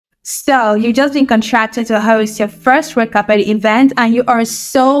So you've just been contracted to host your first red carpet event and you are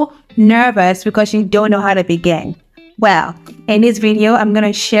so nervous because you don't know how to begin. Well, in this video, I'm going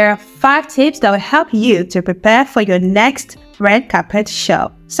to share 5 tips that will help you to prepare for your next red carpet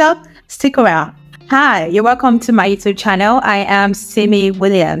show. So stick around. Hi, you're welcome to my YouTube channel. I am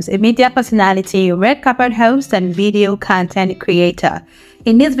Sinmiwilliams, a media personality, red carpet host, and video content creator.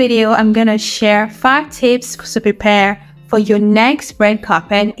 In this video, I'm going to share 5 tips to prepare for your next red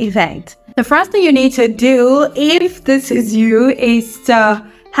carpet event. The first thing you need to do, if this is you, is to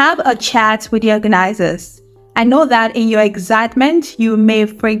have a chat with the organizers. I know that in your excitement, you may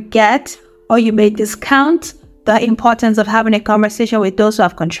forget or you may discount the importance of having a conversation with those who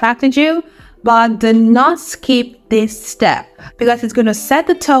have contracted you, but do not skip this step because it's going to set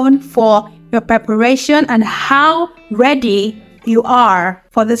the tone for your preparation and how ready you are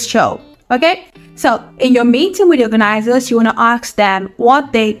for this show. Okay? So in your meeting with the organizers, you want to ask them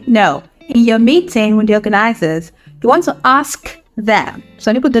what they know. In your meeting with the organizers, you want to ask them.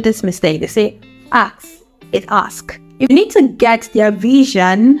 Some people do this mistake. They say, ask. It's ask. You need to get their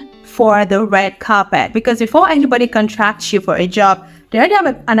vision for the red carpet because before anybody contracts you for a job, they already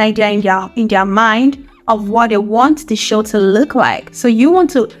have an idea in their mind of what they want the show to look like. So you want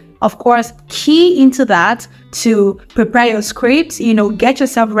to, of course, key into that to prepare your script, get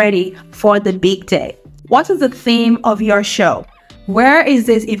yourself ready for the big day. What is the theme of your show? Where is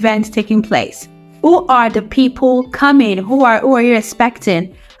this event taking place? Who are the people coming? Who are you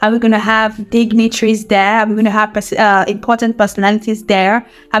expecting? Are we going to have dignitaries there? Are we going to have important personalities there?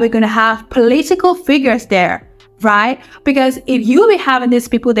 Are we going to have political figures there? Right? Because if you'll be having these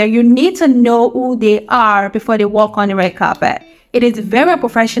people there, you need to know who they are before they walk on the red carpet. It is very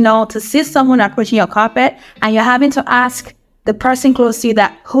professional to see someone approaching your carpet and you're having to ask the person close to you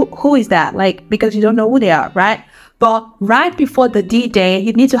that who is that? Because you don't know who they are, right? But right before the D-Day,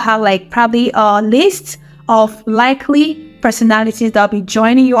 you need to have probably a list of likely personalities that will be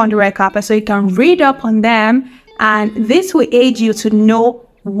joining you on the red carpet so you can read up on them, and this will aid you to know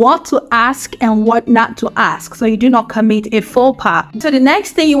what to ask and what not to ask so you do not commit a faux pas. So the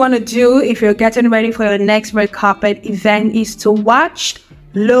next thing you want to do if you're getting ready for your next red carpet event is to watch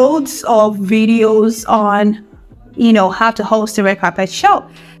loads of videos on how to host a red carpet show.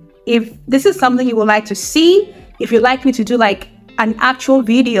 If this is something you would like to see, if you'd like me to do an actual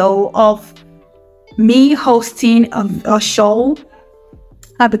video of me hosting a show,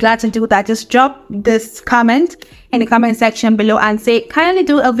 I'll be glad to do that. Just drop this comment in the comment section below and say, kindly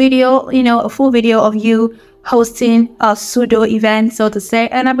do a video, a full video of you hosting a pseudo event, so to say,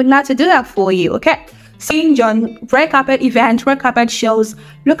 and I'll be glad to do that for you, okay? Seeing your red carpet event, red carpet shows,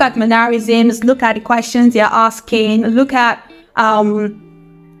 look at mannerisms, look at the questions they're asking, look at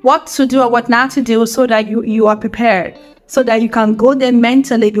what to do or what not to do so that you are prepared, so that you can go there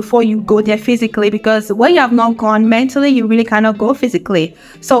mentally before you go there physically, because when you have not gone mentally, you really cannot go physically.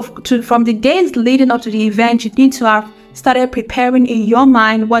 So from the days leading up to the event, you need to have started preparing in your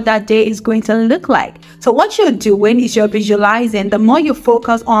mind what that day is going to look like. So what you're doing is you're visualizing. The more you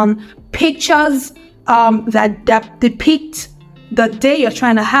focus on pictures that depict the day you're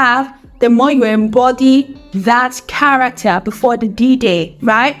trying to have, the more you embody that character before the D-Day,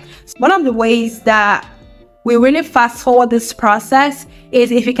 right? One of the ways that we really fast forward this process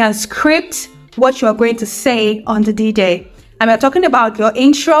is if you can script what you're going to say on the D-Day. And we're talking about your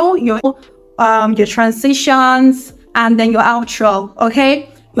intro, your transitions, and then your outro, okay?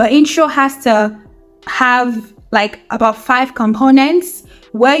 Your intro has to have about 5 components: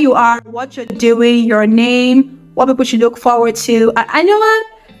 where you are, what you're doing, your name, what people should look forward to. I know what?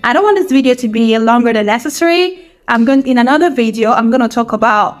 I don't want this video to be longer than necessary. In another video, I'm going to talk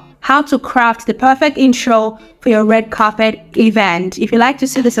about how to craft the perfect intro for your red carpet event. If you'd like to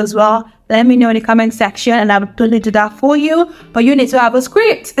see this as well, let me know in the comment section and I will totally do that for you. But you need to have a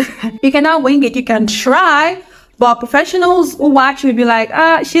script. You cannot wing it. You can try, but professionals who watch will be like,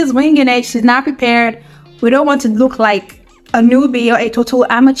 she's winging it. She's not prepared. We don't want to look like a newbie or a total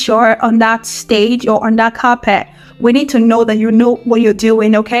amateur on that stage or on that carpet. We need to know that you know what you're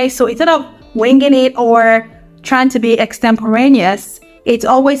doing, okay? So instead of winging it or trying to be extemporaneous, it's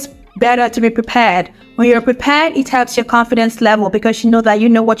always better to be prepared. When you're prepared, it helps your confidence level because you know that you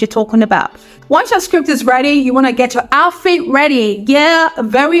know what you're talking about. Once your script is ready, you want to get your outfit ready. Yeah, a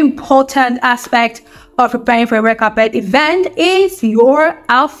very important aspect of preparing for a red carpet event is your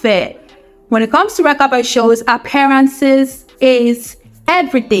outfit. When it comes to red carpet shows, appearances is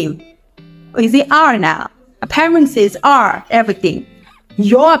everything. Is it are now? Appearances are everything.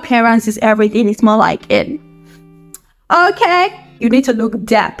 Your appearance is everything. It's more like it. Okay, you need to look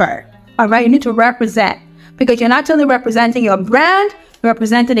dapper. All right, you need to represent. because you're not only representing your brand, you're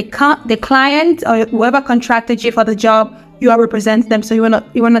representing the client or whoever contracted you for the job. You are representing them. So you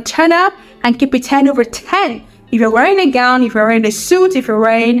wanna turn up and keep it 10 over 10. If you're wearing a gown, if you're wearing a suit, if you're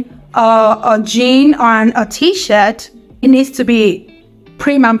wearing a jean or a t-shirt, it needs to be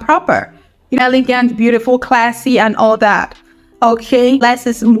prim and proper, elegant, beautiful, classy, and all that. Okay, less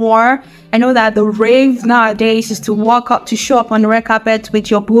is more. I know that the rave nowadays is to walk up, to show up on the red carpet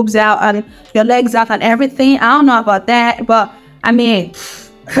with your boobs out and your legs out and everything. I don't know about that, but I mean,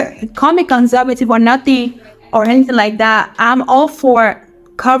 call me conservative or nothing or anything like that. I'm all for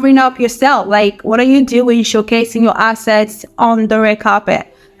covering up yourself. Like, what are you doing showcasing your assets on the red carpet?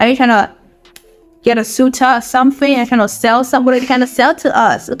 Are you trying to get a suitor or something? Are you trying to sell something? What are you trying to sell to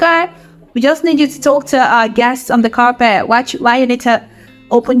us? Okay, we just need you to talk to our guests on the carpet. Why you need to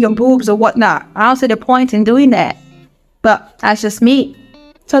open your boobs or whatnot? I don't see the point in doing that, but that's just me.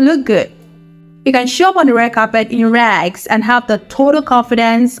 So look good. You can show up on the red carpet in rags and have the total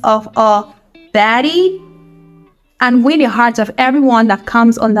confidence of a baddie and win the hearts of everyone that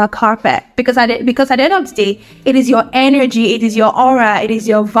comes on that carpet. Because at the end of the day, it is your energy, it is your aura, it is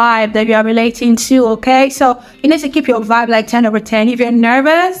your vibe that you are relating to, okay? So you need to keep your vibe like 10 over 10. If you're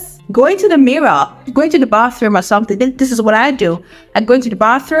nervous, go into the mirror, go into the bathroom or something. This is what I do. I go into the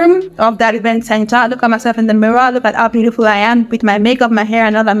bathroom of that event center, I look at myself in the mirror, look at how beautiful I am with my makeup, my hair,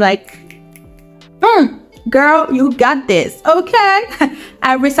 and all. I'm like, girl, you got this, okay?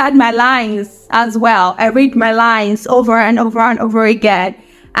 I recite my lines as well. I read my lines over and over and over again.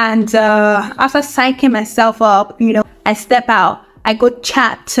 And after psyching myself up, I step out. I go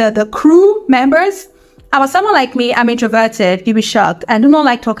chat to the crew members. I was someone like me, I'm introverted, you'll be shocked. I do not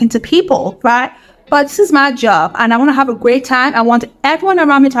like talking to people, right? But this is my job and I want to have a great time. I want everyone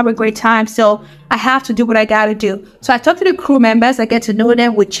around me to have a great time. So I have to do what I got to do. So I talk to the crew members, I get to know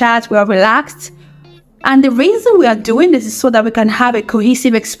them, we chat, we are relaxed. And the reason we are doing this is so that we can have a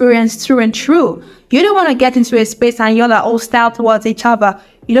cohesive experience through and through. You don't want to get into a space and you're like all style towards each other.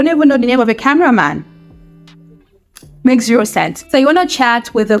 You don't even know the name of a cameraman. Makes zero sense. So you want to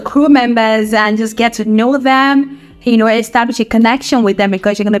chat with the crew members and just get to know them, establish a connection with them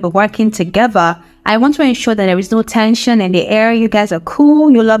because you're going to be working together. I want to ensure that there is no tension in the air. You guys are cool.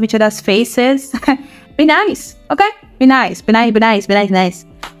 You love each other's faces. Be nice, okay? Be nice, be nice, be nice, be nice, nice.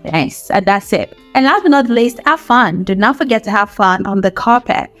 Nice, and that's it. And last but not least, have fun. Do not forget to have fun on the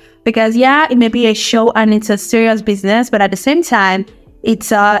carpet, because yeah, it may be a show and it's a serious business, but at the same time,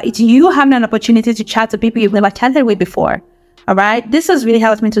 it's you having an opportunity to chat to people you've never chatted with before. All right, this has really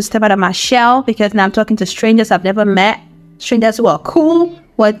helped me to step out of my shell, because now I'm talking to strangers I've never met, strangers who are cool,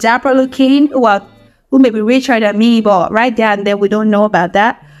 who are dapper looking, who may be richer than me, but right there and then we don't know about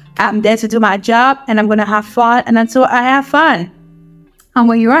that. I'm there to do my job and I'm gonna have fun, and until I have fun. And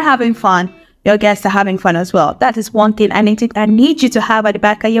when you are having fun, your guests are having fun as well. That is one thing I need you to have at the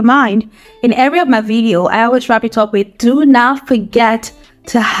back of your mind. In every of my video, I always wrap it up with, do not forget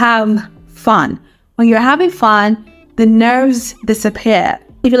to have fun. When you're having fun, the nerves disappear.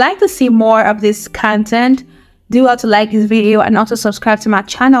 If you'd like to see more of this content, do also like this video and also subscribe to my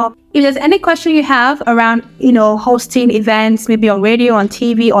channel. If there's any question you have around, hosting events, maybe on radio, on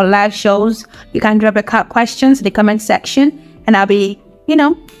TV, or live shows, you can drop your questions in the comment section, and I'll be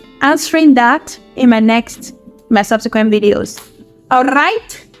answering that in my subsequent videos. All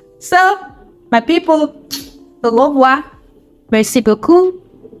right. So, my people, au revoir. Merci beaucoup.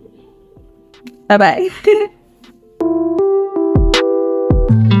 Bye-bye.